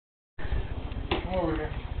over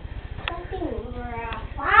here. Something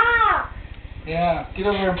rough. Yeah, get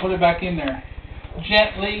over here and put it back in there.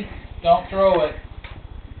 Gently, don't throw it.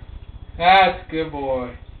 That's a good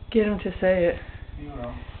boy. Get him to say it. You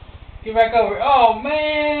know. Get back over. Oh,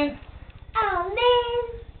 man. Oh,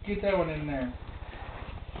 man. Get that one in there.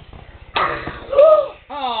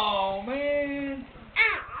 Oh, man.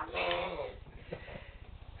 Oh, man.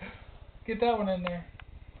 Get that one in there.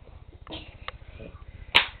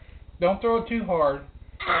 Don't throw it too hard.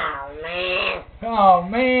 Oh, man. Oh,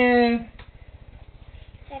 man.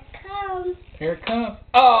 Here it comes. Here it comes.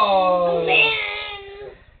 Oh. Man.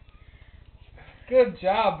 Good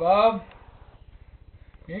job, Bub.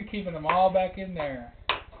 You're keeping them all back in there.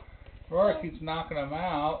 Rory keeps knocking them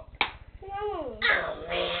out. Oh,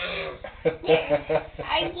 man.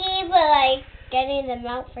 I keep like getting them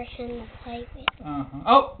out for him to play with.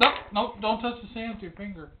 Oh, no, don't touch the sand with your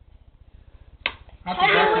finger. I have to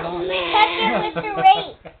brush it off. Touch it with the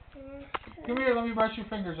rake. Come here, let me brush your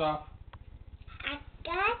fingers off. I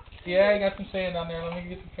got. Yeah, you got some sand on there. Let me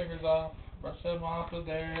get the fingers off. Brush them off with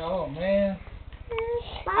there. Oh, man.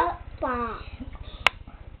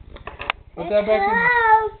 Put that back in there.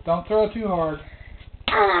 Don't throw it too hard.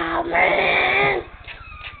 Oh, man.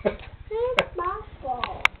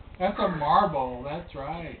 Marble. That's a marble. That's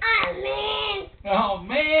right. Oh, man. Oh,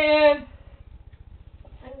 man.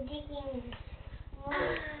 I'm digging. Oh,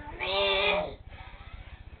 man.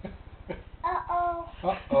 Uh-oh.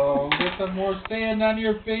 Uh-oh. Get some more sand on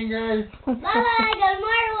your fingers. Bye-bye. Got a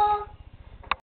marble.